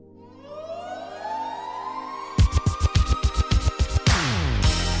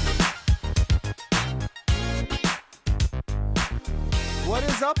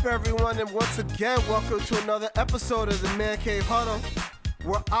is up, everyone, and once again, welcome to another episode of the Man Cave Huddle,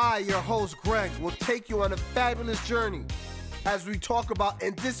 where I, your host, Greg, will take you on a fabulous journey as we talk about,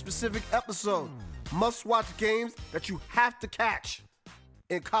 in this specific episode, must-watch games that you have to catch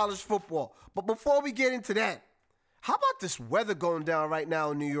in college football. But before we get into that, how about this weather going down right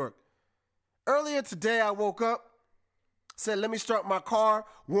now in New York? Earlier today, I woke up, said, let me start my car,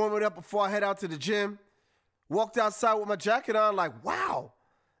 warm it up before I head out to the gym. Walked outside with my jacket on, like, wow,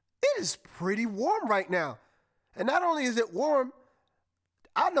 it is pretty warm right now. And not only is it warm,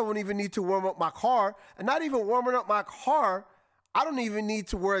 I don't even need to warm up my car. And not even warming up my car, I don't even need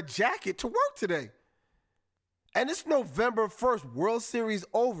to wear a jacket to work today. And it's November 1st, World Series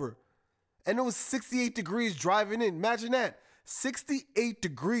over. And it was 68 degrees driving in. Imagine that. 68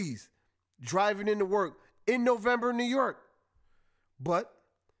 degrees driving into work in November in New York. But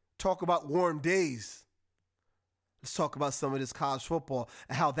talk about warm days. Let's talk about some of this college football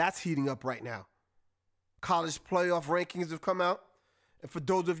and how that's heating up right now. College playoff rankings have come out. And for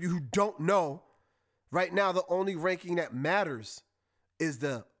those of you who don't know, right now the only ranking that matters is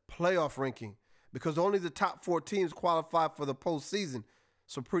the playoff ranking, because only the top 4 teams qualify for the postseason.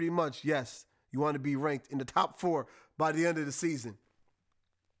 So pretty much, yes, you want to be ranked in the top 4 by the end of the season.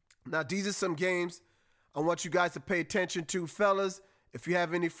 Now, these are some games I want you guys to pay attention to. Fellas, if you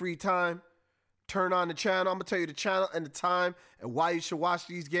have any free time, turn on the channel. I'm going to tell you the channel and the time and why you should watch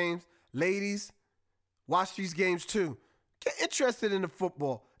these games. Ladies, watch these games too. Get interested in the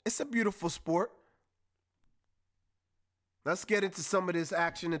football. It's a beautiful sport. Let's get into some of this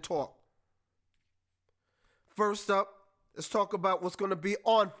action and talk. First up, let's talk about what's going to be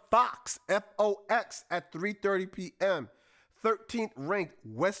on Fox, F-O-X, at 3:30 p.m. 13th ranked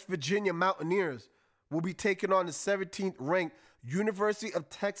West Virginia Mountaineers will be taking on the 17th ranked University of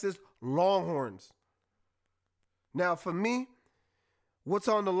Texas Longhorns. Now, for me, what's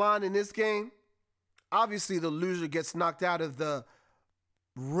on the line in this game? Obviously, the loser gets knocked out of the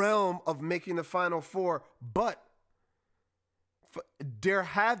realm of making the Final Four, but there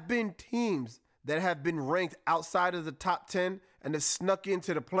have been teams that have been ranked outside of the top 10 and have snuck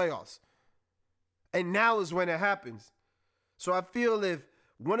into the playoffs. And now is when it happens. So I feel if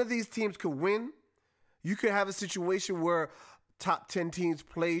one of these teams could win, you could have a situation where top 10 teams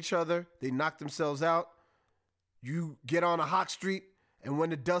play each other. They knock themselves out. You get on a hot streak, and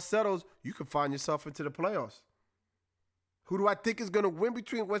when the dust settles, you can find yourself into the playoffs. Who do I think is going to win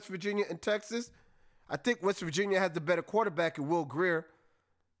between West Virginia and Texas? I think West Virginia has the better quarterback in Will Grier.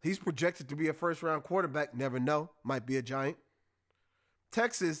 He's projected to be a first-round quarterback. Never know. Might be a giant.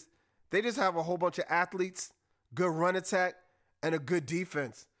 Texas, they just have a whole bunch of athletes, good run attack, and a good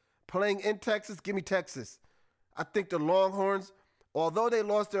defense. Playing in Texas, give me Texas. I think the Longhorns, although they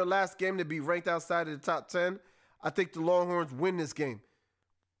lost their last game to be ranked outside of the top 10, I think the Longhorns win this game.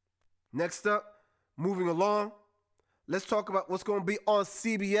 Next up, moving along, let's talk about what's going to be on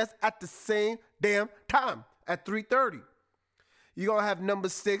CBS at the same damn time at 3:30. You're going to have number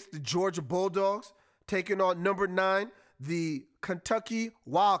 6, the Georgia Bulldogs, taking on number 9, the Kentucky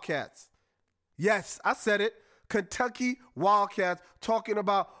Wildcats. Yes, I said it. Kentucky Wildcats, talking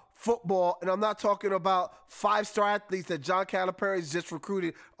about football, and I'm not talking about 5-star athletes that John Calipari's just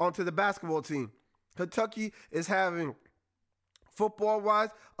recruited onto the basketball team. Kentucky is having, football-wise,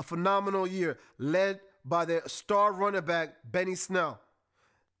 a phenomenal year, led by their star running back, Benny Snell.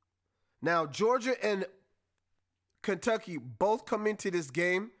 Now, Georgia and Kentucky both come into this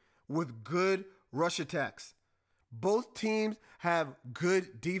game with good rush attacks. Both teams have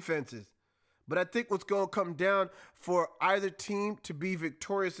good defenses. But I think what's going to come down for either team to be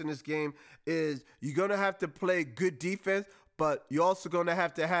victorious in this game is you're going to have to play good defense, but you're also going to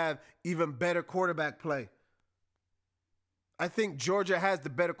have even better quarterback play. I think Georgia has the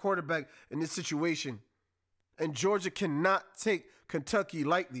better quarterback in this situation. And Georgia cannot take Kentucky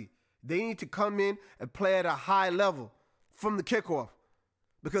lightly. They need to come in and play at a high level from the kickoff.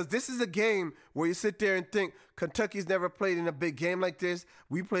 Because this is a game where you sit there and think, Kentucky's never played in a big game like this.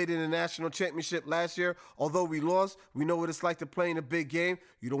 We played in a national championship last year. Although we lost, we know what it's like to play in a big game.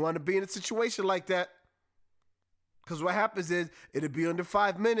 You don't want to be in a situation like that. Because what happens is, it'll be under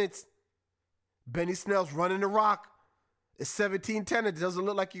 5 minutes. Benny Snell's running the rock. It's 17-10. It doesn't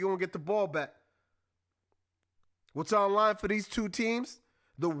look like you're going to get the ball back. What's on line for these two teams?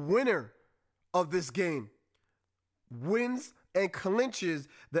 The winner of this game wins and clinches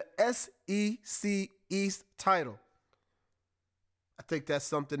the SEC East title. I think that's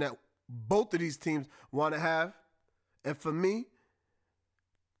something that both of these teams want to have. And for me,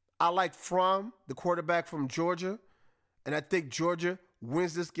 I like Fromm, the quarterback from Georgia, and I think Georgia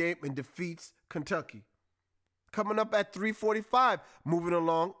wins this game and defeats Kentucky. coming up at 3:45. Moving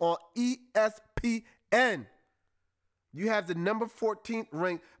along on ESPN. You have the number 14th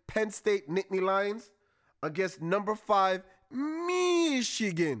ranked Penn State Nittany Lions against number 5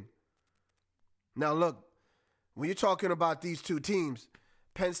 Michigan. Now look, when you're talking about these two teams,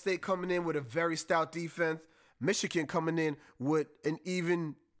 Penn State coming in with a very stout defense, Michigan coming in with an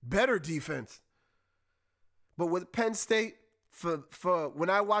even better defense. But with Penn State, for when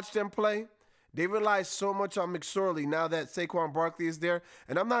I watch them play, they rely so much on McSorley now that Saquon Barkley is there.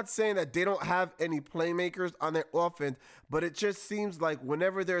 And I'm not saying that they don't have any playmakers on their offense, but it just seems like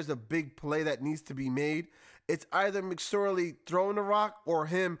whenever there's a big play that needs to be made, it's either McSorley throwing the rock or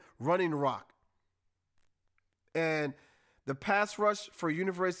him running the rock. And the pass rush for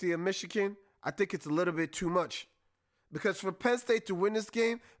University of Michigan, I think it's a little bit too much. Because for Penn State to win this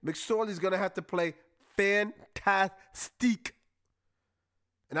game, McSorley's going to have to play fantastic.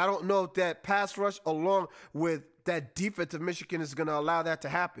 And I don't know if that pass rush along with that defense of Michigan is going to allow that to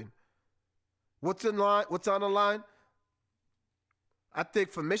happen. What's in line? What's on the line? I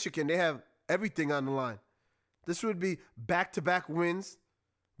think for Michigan, they have everything on the line. This would be back-to-back wins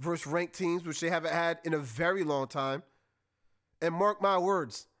versus ranked teams, which they haven't had in a very long time. And mark my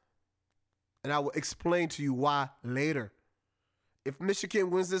words, and I will explain to you why later. If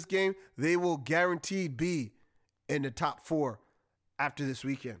Michigan wins this game, they will guaranteed be in the top 4 after this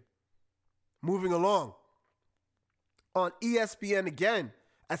weekend. Moving along. On ESPN again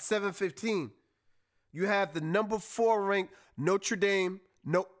at 7:15, you have the number 4 ranked Notre Dame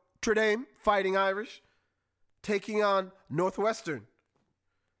Fighting Irish taking on Northwestern.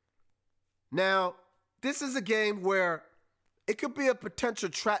 Now, this is a game where it could be a potential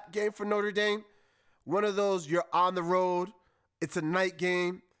trap game for Notre Dame. One of those, you're on the road. It's a night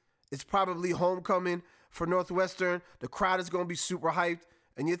game. It's probably homecoming for Northwestern. The crowd is going to be super hyped.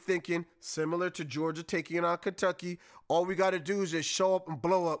 And you're thinking, similar to Georgia taking on Kentucky, all we got to do is just show up and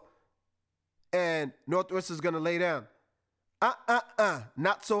blow up. And Northwestern's going to lay down.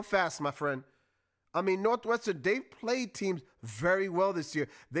 Not so fast, my friend. I mean, Northwestern, they've played teams very well this year.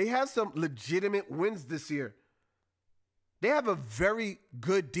 They have some legitimate wins this year. They have a very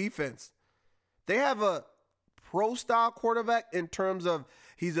good defense. They have a pro-style quarterback in terms of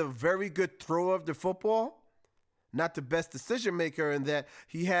he's a very good thrower of the football. Not the best decision maker in that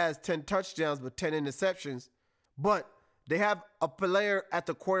he has 10 touchdowns but 10 interceptions. But they have a player at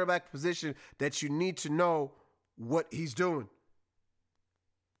the quarterback position that you need to know what he's doing.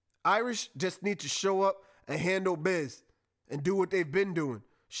 Irish just need to show up and handle biz and do what they've been doing.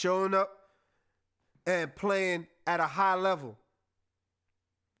 Showing up and playing at a high level.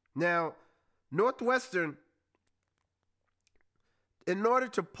 Now, Northwestern, in order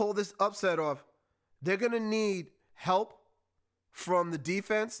to pull this upset off, they're going to need help from the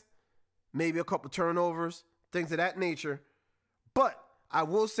defense, maybe a couple turnovers, things of that nature. But I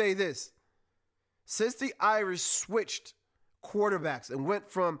will say this. Since the Irish switched quarterbacks and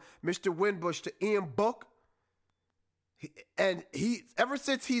went from Mr. Winbush to Ian Book, ever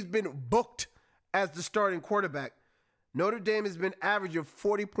since he's been booked as the starting quarterback, Notre Dame has been averaging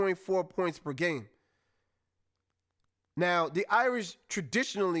 40.4 points per game. Now, the Irish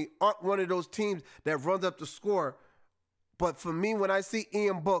traditionally aren't one of those teams that runs up the score. But for me, when I see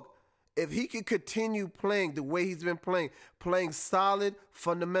Ian Book, if he can continue playing the way he's been playing solid,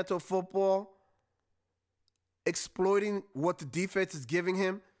 fundamental football, exploiting what the defense is giving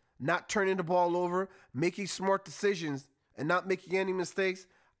him, not turning the ball over, making smart decisions, and not making any mistakes,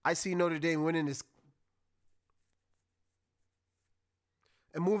 I see Notre Dame winning this.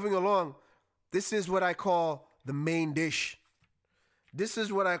 And moving along, this is what I call the main dish. This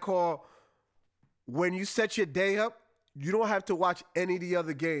is what I call when you set your day up, you don't have to watch any of the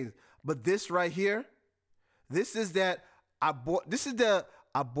other games. But this right here, I bought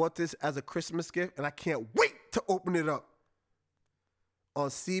this as a Christmas gift, and I can't wait to open it up. On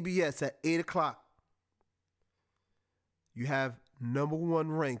CBS at 8 o'clock, you have number 1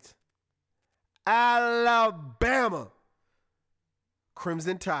 ranked Alabama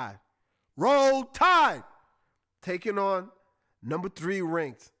Crimson Tide. Roll Tide! Taking on number 3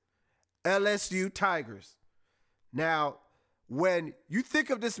 ranked LSU Tigers. Now, when you think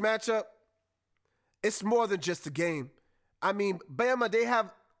of this matchup, it's more than just a game. I mean, Bama, they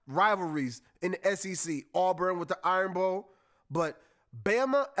have rivalries in the SEC. Auburn with the Iron Bowl. But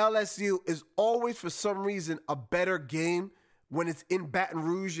Bama LSU is always, for some reason, a better game when it's in Baton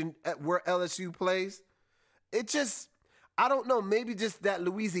Rouge and at where LSU plays. It just, I don't know, maybe just that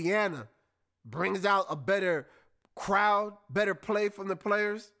Louisiana brings out a better crowd, better play from the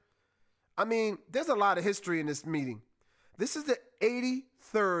players. I mean, there's a lot of history in this meeting. This is the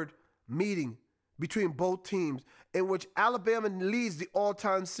 83rd meeting between both teams, in which Alabama leads the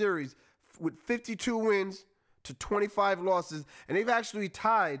all-time series with 52 wins to 25 losses, and they've actually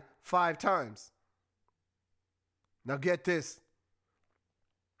tied 5 times. Now get this.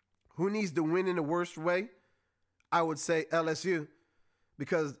 Who needs to win in the worst way? I would say LSU,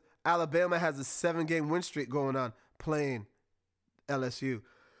 because Alabama has a 7-game win streak going on playing LSU.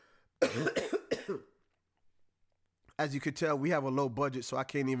 As you could tell, we have a low budget, so I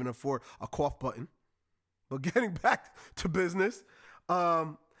can't even afford a cough button. But getting back to business,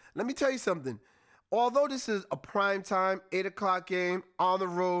 let me tell you something. Although this is a prime time, 8 o'clock game, on the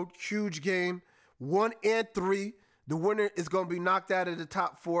road, huge game, 1-3, the winner is going to be knocked out of the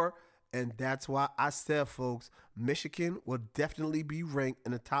top 4. And that's why I said, folks, Michigan will definitely be ranked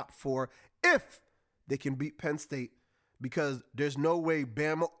in the top 4 if they can beat Penn State, because there's no way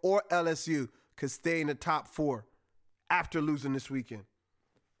Bama or LSU could stay in the top 4 after losing this weekend.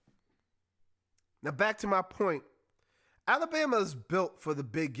 Now back to my point. Alabama is built for the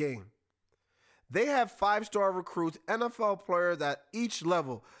big game. They have 5-star recruits, NFL players at each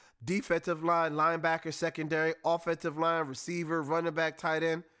level: defensive line, linebacker, secondary, offensive line, receiver, running back, tight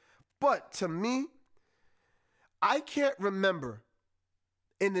end. But to me, I can't remember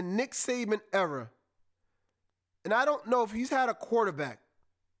in the Nick Saban era, and I don't know if he's had a quarterback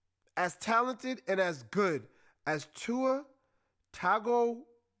as talented and as good as Tua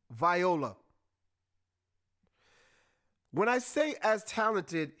Tagovailoa. When I say as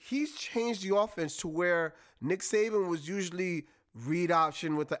talented, he's changed the offense to where Nick Saban was usually read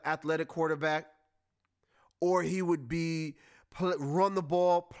option with an athletic quarterback, or he would be run the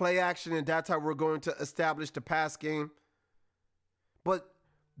ball, play action, and that's how we're going to establish the pass game. But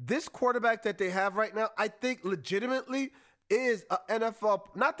this quarterback that they have right now, I think legitimately is an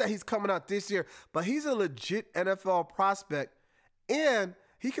NFL, not that he's coming out this year, but he's a legit NFL prospect, and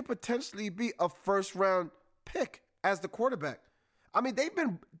he could potentially be a first-round pick as the quarterback. I mean,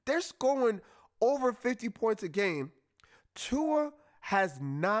 they're scoring over 50 points a game. Tua has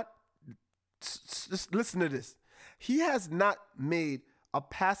not, listen to this, he has not made a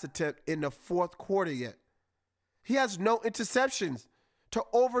pass attempt in the fourth quarter yet. He has no interceptions to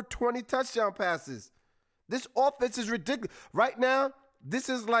over 20 touchdown passes. This offense is ridiculous. Right now, this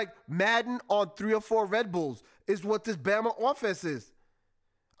is like Madden on 3 or 4 Red Bulls is what this Bama offense is.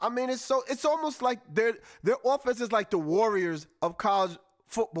 I mean, it's almost like their offense is like the Warriors of college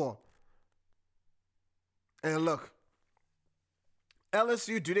football. And look,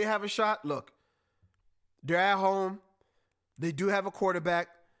 LSU, do they have a shot? Look, they're at home. They do have a quarterback.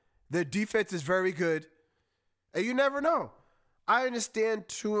 Their defense is very good. And you never know. I understand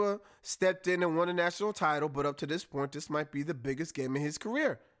Tua stepped in and won a national title, but up to this point, this might be the biggest game in his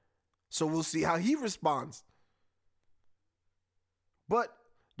career. So we'll see how he responds. But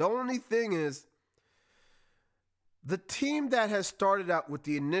the only thing is, the team that has started out with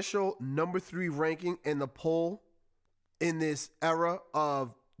the initial number 3 ranking in the poll in this era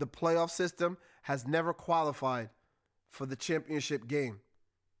of the playoff system has never qualified for the championship game.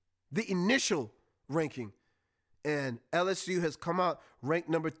 The initial ranking. And LSU has come out ranked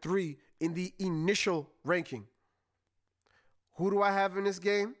number 3 in the initial ranking. Who do I have in this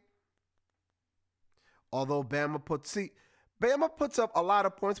game? Although Bama puts up a lot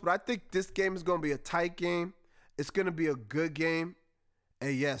of points, but I think this game is going to be a tight game. It's going to be a good game.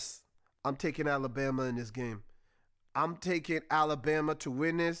 And yes, I'm taking Alabama in this game. I'm taking Alabama to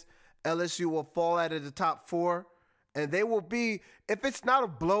win this. LSU will fall out of the top 4. And they will be, if it's not a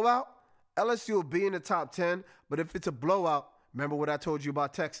blowout, LSU will be in the top 10. But if it's a blowout, remember what I told you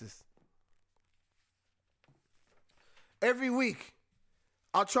about Texas. Every week,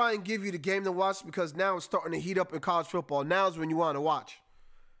 I'll try and give you the game to watch, because now it's starting to heat up in college football. Now is when you want to watch.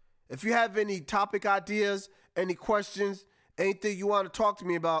 If you have any topic ideas, any questions, anything you want to talk to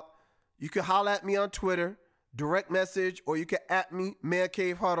me about, you can holler at me on Twitter, direct message, or you can @ me, Man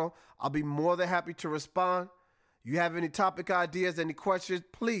Cave Huddle. I'll be more than happy to respond. You have any topic ideas, any questions,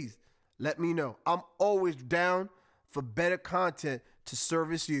 please let me know. I'm always down for better content to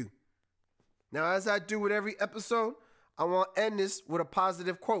service you. Now, as I do with every episode, I want to end this with a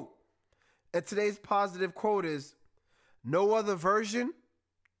positive quote. And today's positive quote is, "No other version,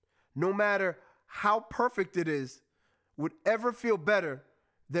 no matter how perfect it is, would ever feel better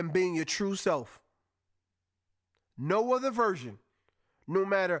than being your true self." No other version, no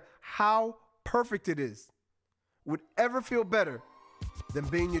matter how perfect it is, would ever feel better than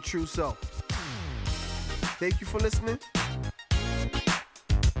being your true self. Thank you for listening.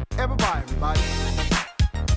 And bye-bye, everybody.